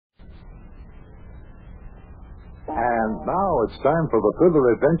And now it's time for the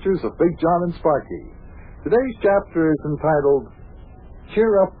further adventures of Big John and Sparkie. Today's chapter is entitled,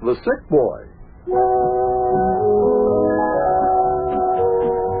 Cheer Up the Sick Boy.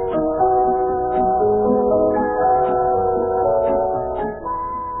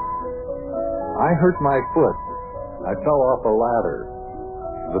 I hurt my foot. I fell off a ladder.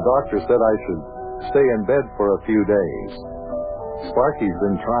 The doctor said I should stay in bed for a few days. Sparkie's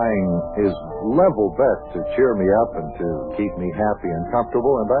been trying his level best to cheer me up and to keep me happy and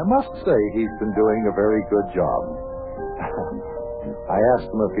comfortable, and I must say he's been doing a very good job. I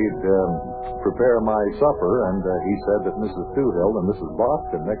asked him if he'd prepare my supper, and he said that Mrs. Toohill and Mrs.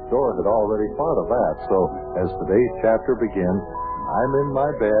 Boston next door had already thought of that. So as today's chapter begins, I'm in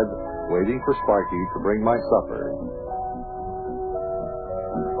my bed waiting for Sparkie to bring my supper.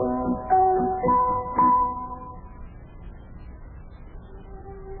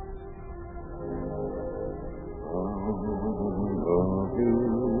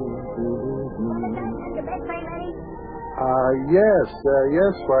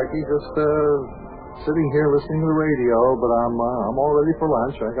 Yes, Sparkie. Just sitting here listening to the radio, but I'm all ready for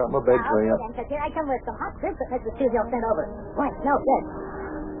lunch. I got my bed tray up. Okay, here I come with some hot soup that Mrs. Toohill sent over. Boy, it smells good.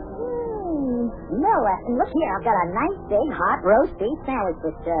 No, and look here, I've got a nice big hot roast beef sandwich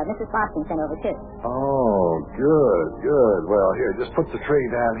that Mrs. Boston sent over too. Oh, good. Well, here, just put the tray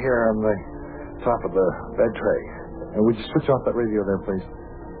down here on the top of the bed tray. And would you switch off that radio there, please?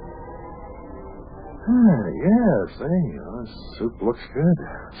 Yes, this soup looks good.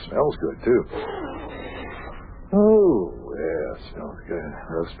 Smells good, too. Oh, yeah, smells good.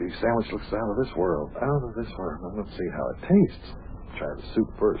 Roast beef sandwich looks out of this world. Out of this world. Now, let's see how it tastes. Try the soup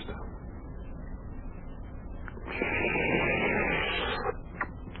first.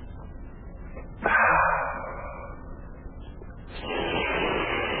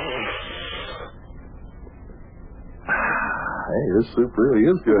 Hey, this soup really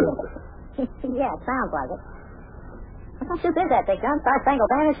is good. Yeah, it sounds like it. What kind of soup is that, Big John?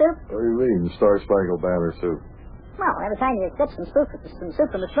 Star-Spangled Banner soup? What do you mean, Star-Spangled Banner soup? Well, every time you sip some soup from the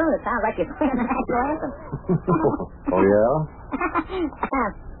spoon, it sounds like you're playing the national anthem. Oh, yeah?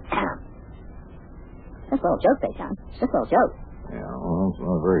 Just a little joke, Big John. Just a little joke. Yeah, well, it's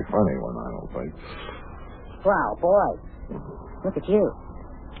not a very funny one, I don't think. Wow, boy. Look at you.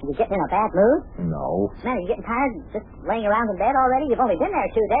 You getting in a bad mood? No. Man, are you getting tired just laying around in bed already? You've only been there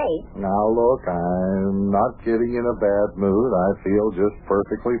 2 days. Now, look, I'm not getting in a bad mood. I feel just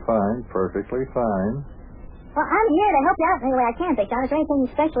perfectly fine. Well, I'm here to help you out in any way I can, Big John. Is there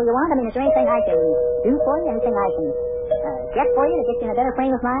anything special you want? I mean, is there anything I can do for you? Anything I can get for you to get you in a better frame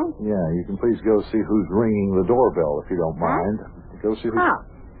of mind? Yeah, you can please go see who's ringing the doorbell, if you don't mind. Go see who's... Oh.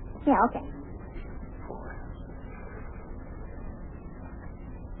 Yeah, okay.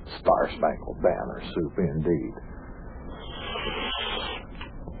 Star-Spangled Banner soup, indeed.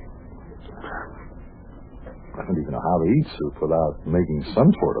 I don't even know how to eat soup without making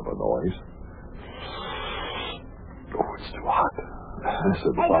some sort of a noise. Oh, it's too hot. This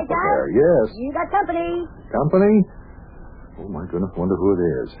is the Hey, Big John? there. Yes. You got company. Company? Oh, my goodness, wonder who it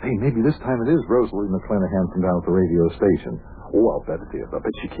is. Hey, maybe this time it is Rosalie McClanahan from down at the radio station. Oh, I'll bet it is. I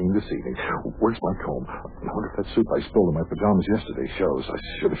bet she came to see me. Where's my comb? I wonder if that soup I spilled in my pajamas yesterday shows. I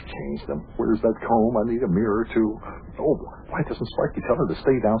should have changed them. Where's that comb? I need a mirror, too. Oh, why doesn't Sparkie tell her to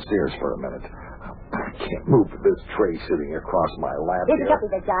stay downstairs for a minute? I can't move this tray sitting across my lap Here's here. the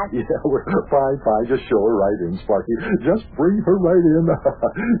company, Big John. Yeah, we're fine. Just show her right in, Sparkie. Just bring her right in.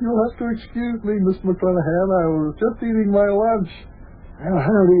 You'll have to excuse me, Miss McClanahan. I was just eating my lunch. Well,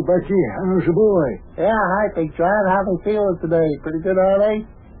 howdy, Bucky. How's your boy? Yeah, hi, Big John. How they feeling today? Pretty good, are they?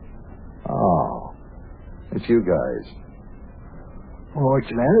 Oh, it's you guys. Oh, what's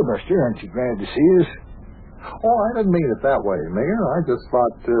the matter, Buster? Aren't you glad to see us? Oh, I didn't mean it that way, Mayor. I just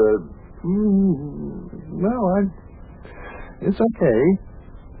thought, it's okay.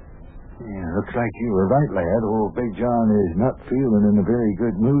 Yeah, looks like you were right, lad. Old Big John is not feeling in a very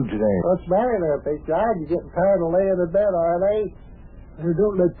good mood today. What's the matter there, Big John? You getting tired of laying in bed, are they?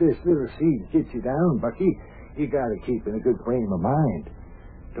 Don't let this little seed get you down, Bucky. You gotta keep in a good frame of mind.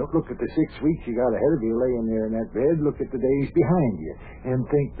 Don't look at the 6 weeks you got ahead of you laying there in that bed. Look at the days behind you and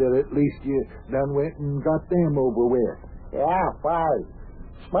think that at least you done went and got them over with. Yeah, fine.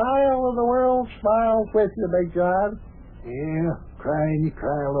 Smile and the world smiles with you, Big John. Yeah, crying you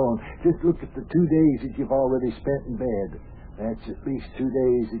cry alone. Just look at the 2 days that you've already spent in bed. That's at least 2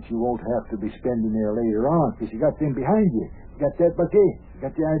 days that you won't have to be spending there later on, because you got them behind you. Got that, Bucky?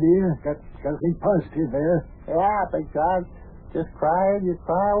 Got the idea? Got to think positive there? Yeah, Big John. Just crying, you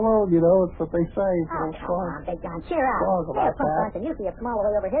cry alone, you know. It's what they say. Oh, come on, Big John, cheer up. Songs Hey, about Punk that. Bunch and Yuki are from all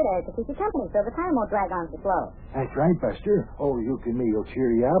the way over here to keep you company so the time won't drag on so slow. That's right, Buster. Oh, Yuki and me will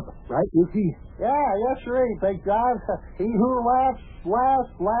cheer you up. Right, Yuki? Yeah, yes, sir, Big John. He who laughs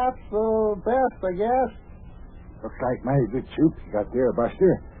last laughs the best, I guess. Looks like mighty good soup you got there,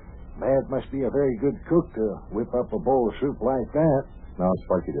 Buster. Lad must be a very good cook to whip up a bowl of soup like that. No,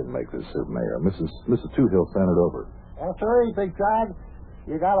 Sparkie didn't make this soup, Mayor. Mrs. Toohill sent it over. Yes, sir, Big John.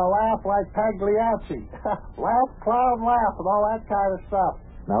 You gotta laugh like Pagliacci. Laugh, clown, laugh, and all that kind of stuff.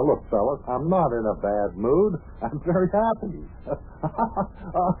 Now, look, fellas, I'm not in a bad mood. I'm very happy.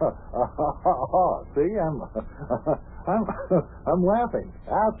 See, I'm laughing.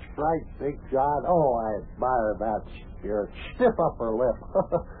 That's right, Big John. Oh, I admire that spirit. Stiff upper lip.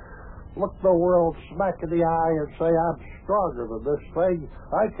 Look the world smack in the eye and say, I'm stronger than this thing.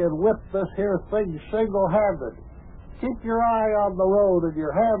 I can whip this here thing single-handed. Keep your eye on the road and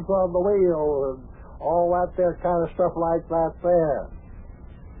your hands on the wheel and all that there kind of stuff like that there.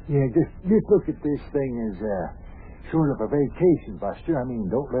 Yeah, just look at this thing as sort of a vacation, Buster. I mean,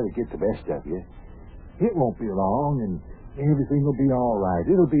 don't let it get the best of you. It won't be long, and everything will be all right.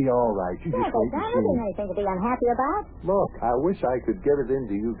 It'll be all right. You Yeah, just Big wait John, and there see. isn't anything to be unhappy about. Look, I wish I could get it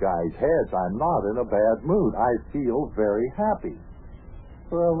into you guys' heads. I'm not in a bad mood. I feel very happy.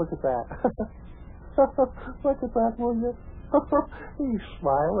 Well, look at that. Look at that, will you? He's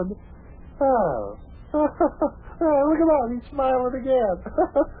smiling. Oh. Look at that. He's smiling again.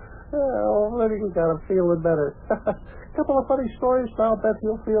 Already we got him feeling better. Couple of funny stories, I'll bet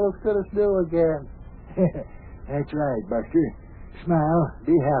he'll feel as good as new again. That's right, Buster. Smile.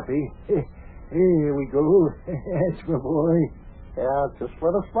 Be happy. Here we go. That's my boy. Yeah, just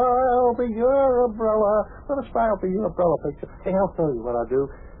let a smile be your umbrella. Let a smile be your umbrella picture. Hey, I'll tell you what I'll do.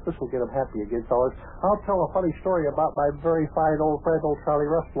 This will get him happy again, fellas. I'll tell a funny story about my very fine old friend, old Charlie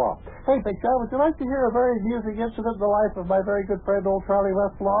Westlaw. Hey, Big John, would you like to hear a very amusing incident in the life of my very good friend, old Charlie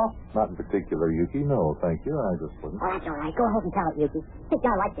Westlaw? Not in particular, Yuki. No, thank you. I just wouldn't. Oh, that's all right. Go ahead and tell it, Yuki. Big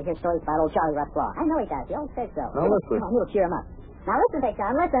John likes to hear stories about old Charlie Westlaw. I know he does. He always says so. Now, listen. Come on, you'll cheer him up. Now, listen, Big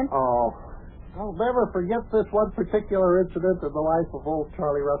John, listen. Oh, I'll never forget this one particular incident in the life of old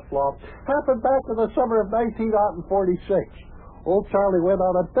Charlie Westlaw. Happened back in the summer of 1946. Old Charlie went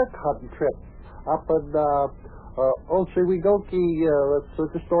on a duck hunting trip up in Otsego-Wegoki,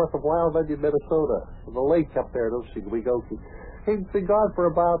 that's just north of Wild Onion, Minnesota. The lake up there in Otsego-Wegoki. He'd been gone for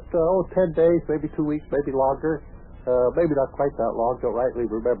about 10 days, maybe 2 weeks, maybe longer. Maybe not quite that long, don't rightly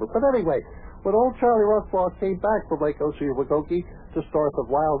remember. But anyway, when old Charlie Westlaw came back from Lake Otsego-Wegoki, just north of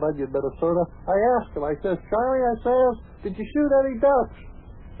Wild Onion, Minnesota, I asked him, I says, Charlie, I says, did you shoot any ducks?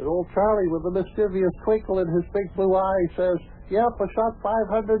 And old Charlie, with a mischievous twinkle in his big blue eye, says, yep, I shot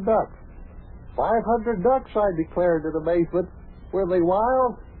 500 ducks. 500 ducks, I declared in amazement. Were they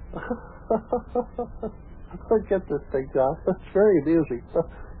wild? Get this thing, John. It's very amusing.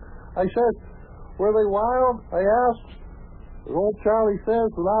 I said, were they wild? I asked. And old Charlie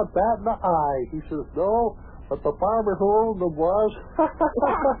says, without batting an eye, he says, no, but the farmer who owned them was. Yeah.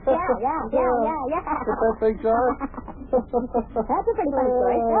 Get that thing, John? That's a pretty funny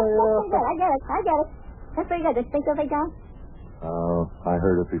story. That's pretty good. I get it. That's pretty good. Did you think so, Big John? I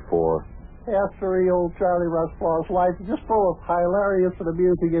heard it before. After old Charlie Westlaw's life is just full of hilarious and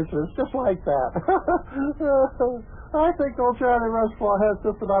amusing incidents, just like that. I think old Charlie Westlaw has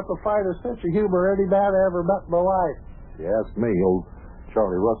just about the finest sense of humor any man I ever met in my life. If you ask me, old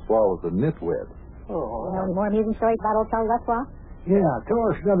Charlie Westlaw was a nitwit. You know any more amusing stories about old Charlie Westlaw? Yeah, tell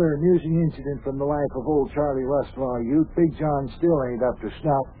us another amusing incident from the life of old Charlie Westlaw. You, Big John, still ain't up to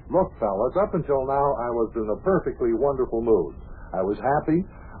snuff. Look, fellas, up until now, I was in a perfectly wonderful mood. I was happy.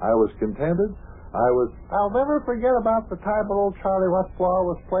 I was contented. I'll never forget about the time when old Charlie Westlaw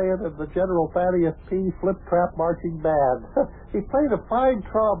was playing in the General Thaddeus P. Flip Trap Marching Band. He played a fine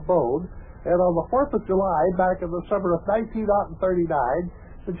trombone, and on the 4th of July, back in the summer of 1939,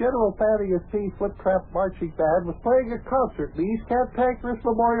 the General Thaddeus P. Flip Trap Marching Band was playing a concert in the East Cantankerous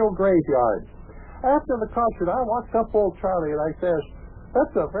Memorial Graveyard. After the concert, I walked up old Charlie and I says,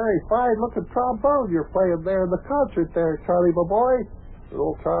 that's a very fine-looking trombone you're playing there in the concert there, Charlie, my boy. And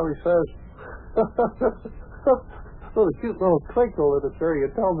old Charlie says, with a cute little twinkle in his very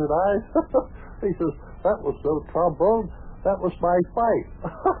intelligent eyes, he says, that was no trombone, that was my fife.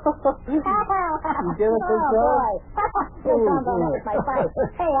 You get it, Big John? No trombone, that was my fife.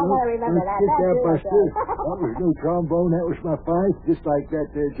 Hey, I gotta remember that. Get that, That's Buster. That was no trombone, that was my fife. Just like that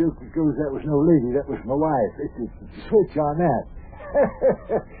joke that goes, that was no lady, that was my wife. It's a switch on that.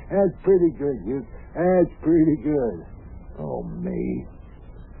 That's pretty good, Duke. That's pretty good. Oh, me.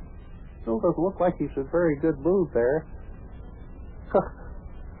 Still doesn't look like he's in very good mood there.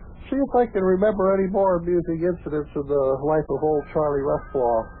 See if I can remember any more amusing incidents in the life of old Charlie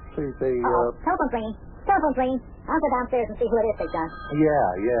Rushflaw. See if they... Telephone's ringing. Telephone's ringing. I'll go downstairs and see who it is, Big John.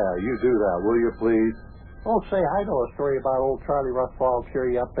 Yeah, you do that, will you, please? Oh, say, I know a story about old Charlie Rushflaw. I'll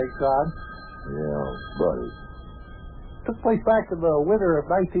cheer you up, Big John. Yeah, buddy. Took place back in the winter of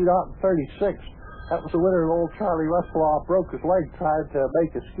 1936. That was the winter old Charlie Rushflaw broke his leg trying to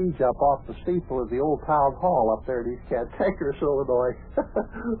make a ski jump off the steeple of the old town hall up there in East Cantankerous, Illinois.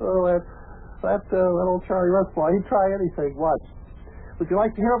 Oh, that old Charlie Rushflaw, he'd try anything once. Would you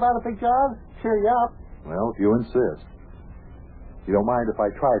like to hear about it, Big John? Cheer you up. Well, if you insist. You don't mind if I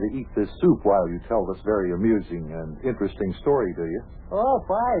try to eat this soup while you tell this very amusing and interesting story, do you? Oh,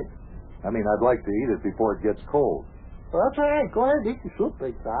 fine. I mean, I'd like to eat it before it gets cold. Well, that's all right. Go ahead and eat your soup,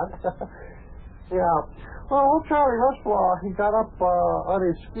 Big John. Yeah. Well, old Charlie Rushflaw, he got up on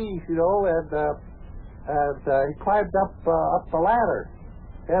his skis, and he climbed up the ladder.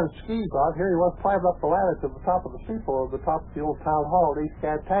 He had his skis on. Here he was climbing up the ladder to the top of the steeple of the top of the old town hall in East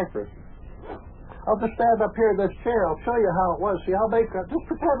Cantankerous. I'll just stand up here in this chair. I'll show you how it was. See, just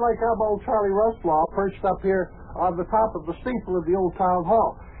pretend like I'm old Charlie Rushflaw perched up here on the top of the steeple of the old town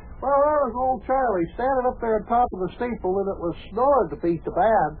hall. Well, there was old Charlie standing up there on top of the steeple, and it was snowing to beat the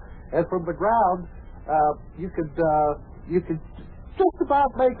band. And from the ground, you could just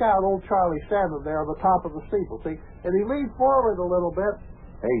about make out old Charlie standing there on the top of the steeple. See, and he leaned forward a little bit.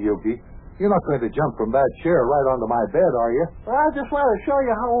 Hey, Yuki, you're not going to jump from that chair right onto my bed, are you? Well, I just want to show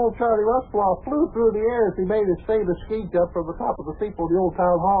you how old Charlie Rushflaw flew through the air as he made his famous ski jump from the top of the steeple of the old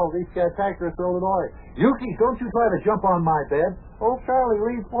town hall in East Cantankerous, Illinois. Yuki, don't you try to jump on my bed. Old Charlie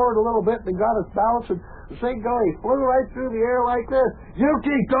leaned forward a little bit and got his balance, and the same guy, he flew right through the air like this.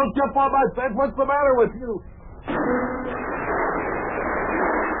 Yuki, don't jump on my bed. What's the matter with you?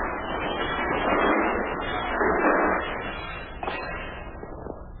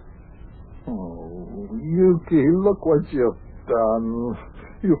 Yuki, look what you've done.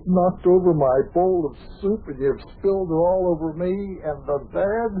 You've knocked over my bowl of soup, and you've spilled it all over me and the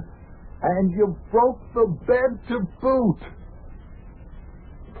bed, and you broke the bed to boot.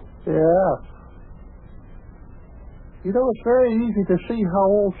 Yeah. You know, it's very easy to see how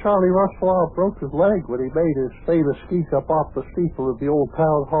old Charlie Rushflaw broke his leg when he made his famous ski jump off the steeple of the old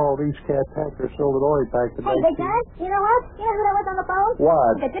town hall in East Cantankerous, Illinois, back in Hey, Big John, you know what? You know who that was on the phone?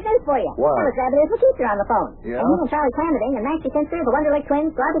 What? I've got good news for you. What? That was Rabbit Israel Keeper on the phone. Yeah? And he and Charlie Clamiding and Maxie Finster, the Wonderlick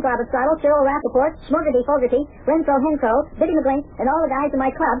Twins, Garby Garbastrottle, Cyril Rappaport, Smorgity Fogarty, Renfro Henfro, Biddy McGlink, and all the guys in my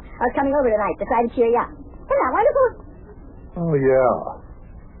club are coming over tonight to try to cheer you up. Isn't that wonderful? Oh, yeah.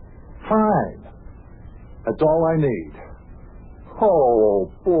 Fine. That's all I need. Oh,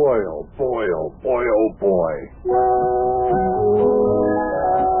 boy, oh, boy, oh, boy, oh, boy.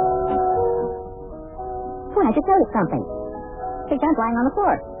 Boy, I just noticed something. Big John's lying on the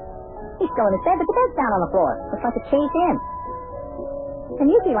floor. He's still in his bed, but the bed's down on the floor. Looks like it's caved in. And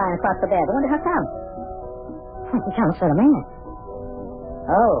Yuki lying across the bed. I wonder how come. Big John looks sort of mad.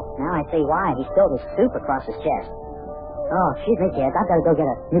 Oh, now I see why. He spilled his soup across his chest. Oh, excuse me, kids. I've got to go get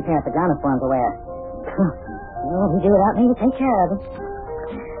a new pair of pajamas for him to wear. Oh, you do without me to take care of him.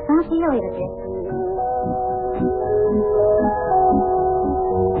 I'll see you later, kid.